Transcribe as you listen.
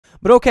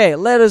But okay,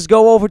 let us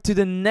go over to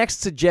the next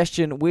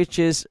suggestion, which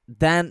is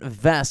Dan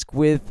Vasc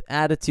with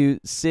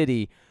Attitude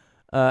City.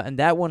 And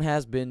that one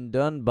has been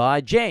done by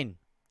Jane.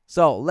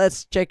 So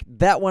let's check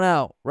that one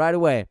out right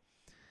away.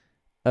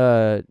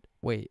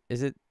 Wait,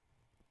 is it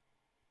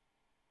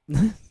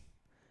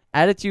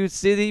Attitude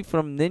City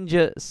from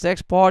Ninja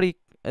Sex Party?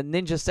 A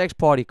Ninja Sex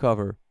Party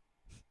cover.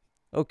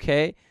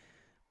 Okay.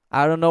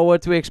 I don't know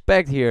what to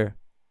expect here.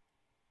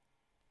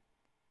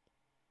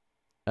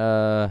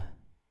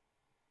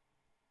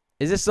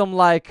 Is this some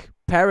like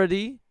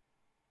parody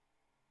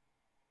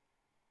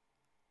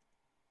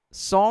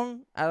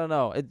song? I don't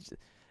know.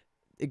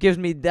 It gives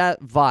me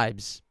that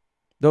vibes,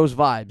 those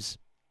vibes,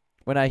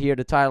 when I hear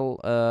the title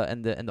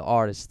and the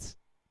artist.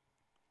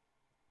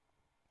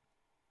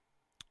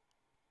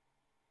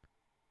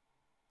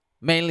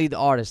 Mainly the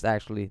artist,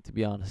 actually, to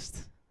be honest.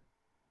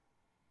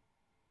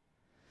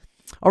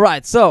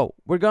 Alright, so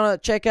we're gonna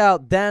check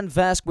out Dan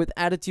Vasc with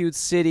Attitude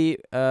City,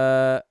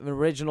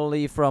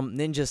 originally from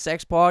Ninja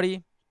Sex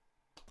Party.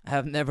 I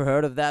have never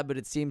heard of that, but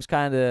it seems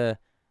kind of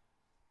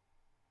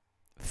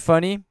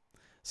funny.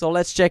 So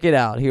let's check it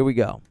out. Here we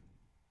go.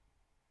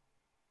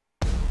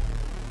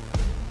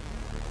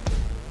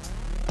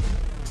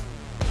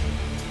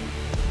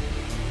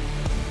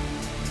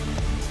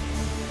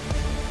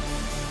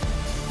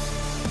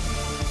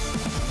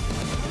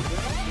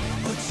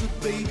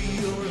 Baby,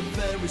 you're a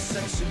very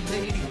sexy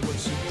lady.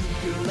 What's a good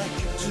girl like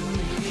you do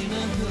in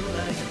a hood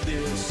like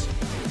this?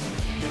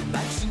 Your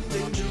life's in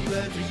danger,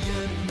 every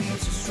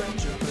enemy's a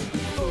stranger. But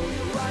before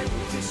you ride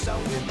with this,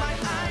 I'll with my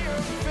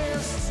iron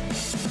fist.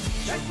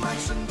 Check my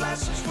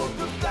sunglasses for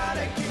proof that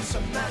I kick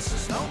some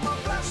asses. No more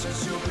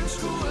classes, you've been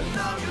school and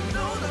now you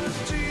know the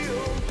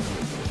deal.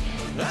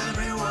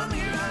 Everyone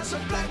here has a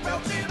black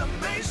belt in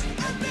amazing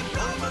and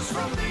diplomas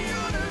from the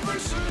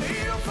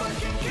university of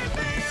fucking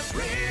keeping it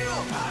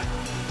real.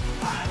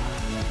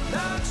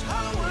 That's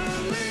how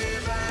we're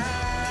living.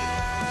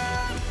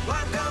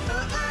 Welcome to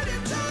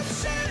Attitude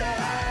City.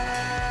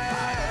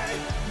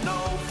 No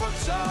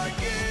fucks are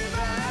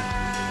given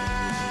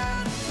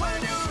when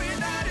you're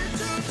in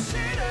Attitude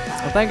City.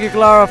 Well, thank you,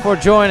 Clara, for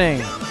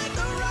joining.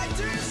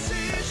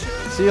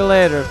 See you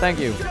later. Thank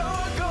you.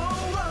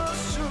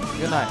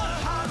 Good night.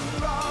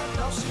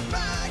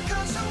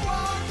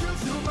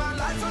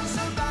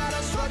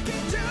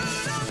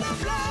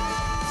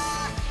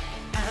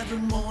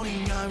 Every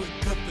morning I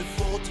wake up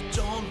before the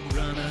dawn,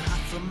 run a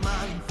half a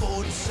mile in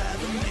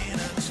 47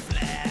 minutes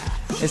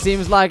flat. It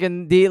seems like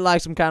indeed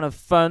like some kind of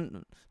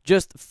fun,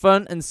 just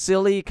fun and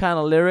silly kind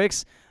of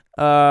lyrics.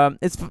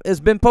 It's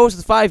been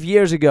posted 5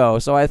 years ago,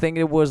 so I think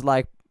it was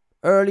like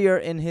earlier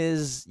in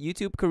his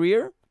YouTube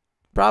career,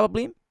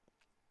 probably.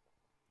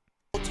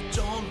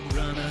 Dawn,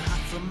 run a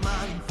half a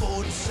mile in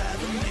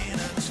 47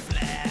 minutes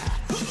flat.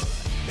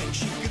 Then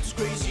she gets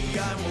crazy,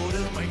 I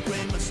order my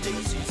grandma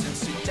Stacy's and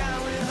sit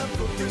down with her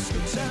for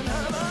biscuits and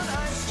have a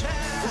nice chat.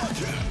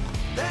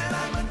 Then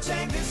I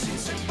maintain this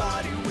insane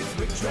body with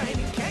weight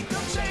training. Can't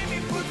contain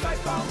me, put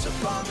 5 pounds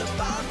upon the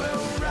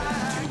barbell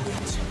rack.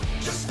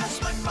 Just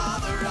ask my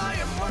mother, I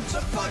am once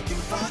a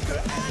fucking fucker.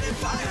 And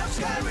if I have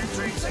scary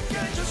dreams, I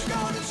can just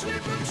go to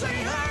sleep and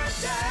see her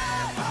dead.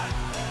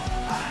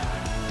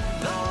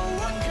 No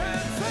one can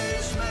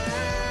face me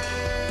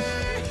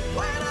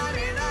when I'm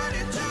in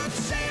Attitude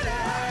City.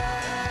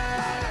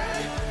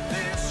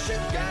 This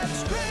shit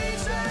gets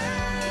crazy.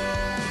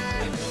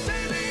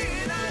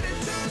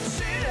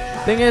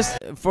 Thing is,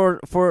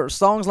 for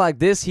songs like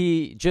this,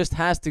 he just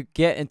has to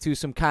get into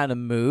some kind of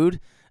mood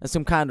and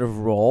some kind of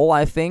role,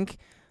 I think.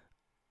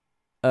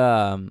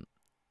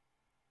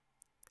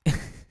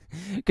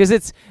 Because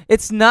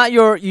it's not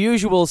your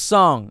usual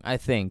song, I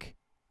think,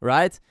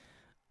 right?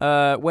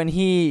 When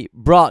he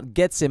brought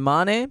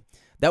Getsemane,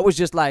 that was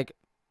just like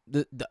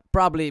the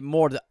probably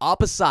more the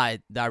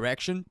opposite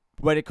direction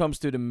when it comes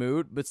to the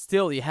mood, but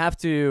still you have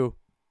to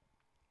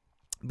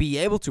be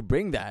able to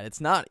bring that.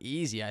 It's not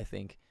easy, I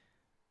think.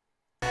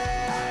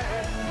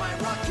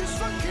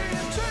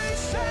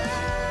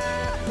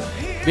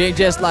 Being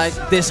just like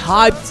this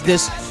hyped,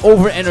 this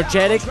over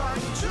energetic.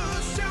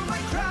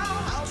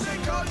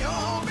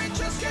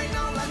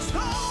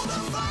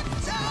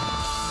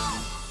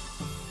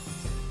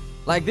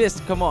 Like this,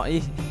 come on.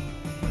 He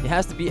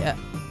has to be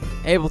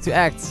able to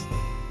act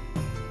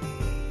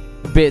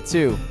a bit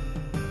too.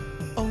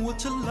 Oh,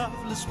 what a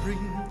lovely spring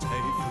day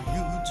for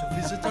you to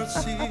visit our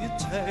city.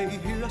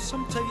 Here are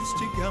some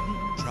tasty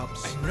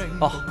gumdrops.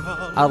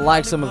 Oh, I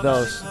like some of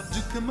those.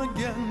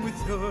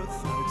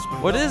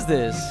 What is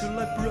this?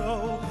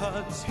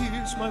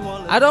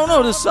 I don't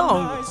know the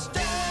song.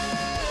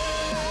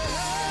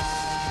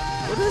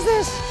 What is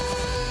this?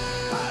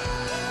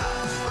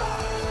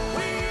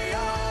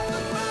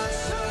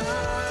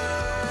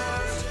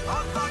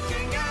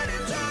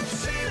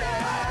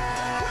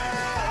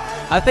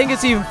 I think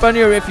it's even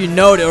funnier if you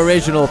know the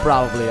original,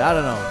 probably. I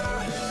don't know.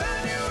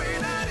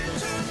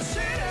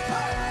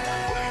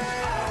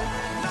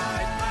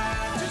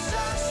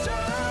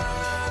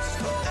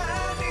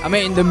 I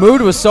mean, the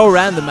mood was so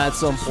random at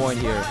some point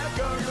here.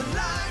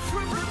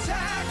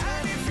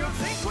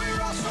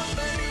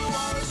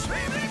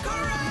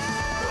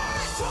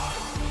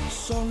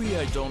 Sorry,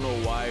 I don't know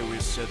why we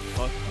said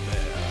fuck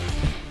there.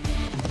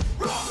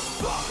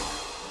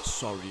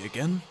 Sorry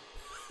again.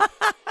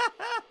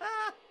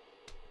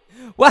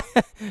 What?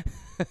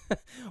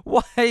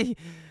 Why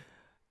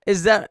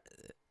is that?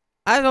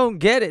 I don't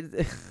get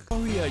it.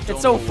 Sorry, I don't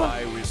It's so know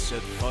why we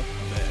said fuck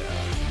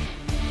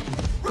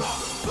there.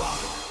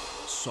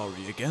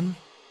 Sorry again.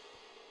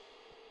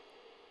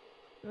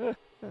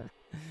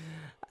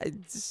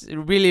 It's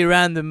really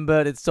random,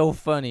 but it's so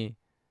funny.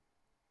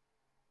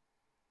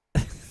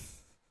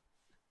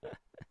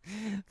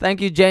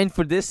 Thank you, Jane,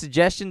 for this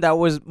suggestion. That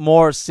was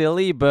more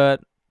silly,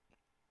 but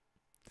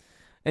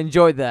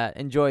enjoyed that.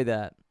 Enjoy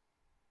that.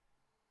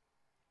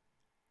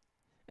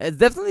 It's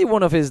definitely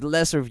one of his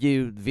lesser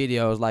viewed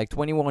videos, like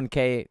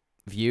 21K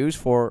views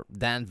for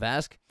Dan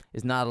Vasc.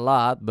 It's not a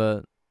lot,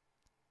 but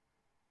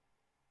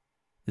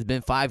it's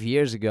been 5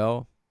 years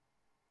ago,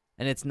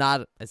 and it's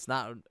not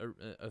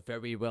a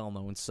very well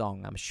known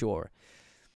song, I'm sure.